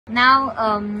Now,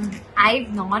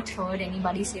 I've not heard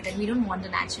anybody say that we don't want a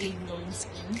naturally glowing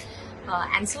skin,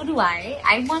 and so do I.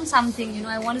 I want something,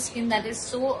 I want a skin that is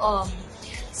so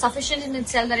sufficient in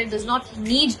itself that it does not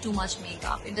need too much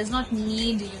makeup. It does not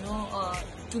need,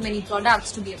 too many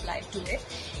products to be applied to it.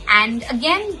 And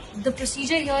again, the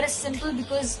procedure here is simple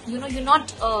because, you're not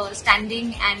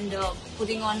standing and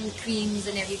putting on creams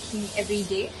and everything every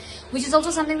day, which is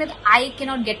also something that I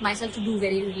cannot get myself to do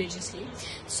very religiously.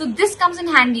 So this comes in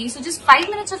handy. So just 5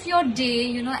 minutes of your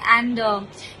day, and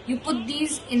you put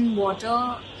these in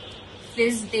water,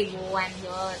 fizz they go, and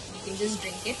you can just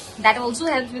drink it. That also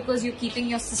helps because you're keeping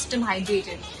your system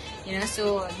hydrated,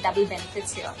 so double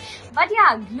benefits here. But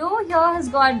yeah, Glow here has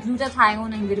got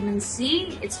glutathione and vitamin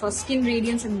C. It's for skin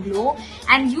radiance and glow.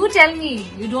 And you tell me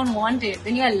you don't want it,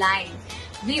 then you're lying.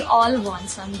 We all want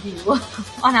some glow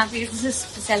on our face. This is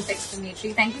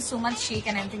self-explanatory. Thank you so much, Sheikh,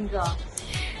 and I think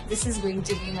this is going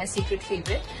to be my secret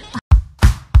favorite.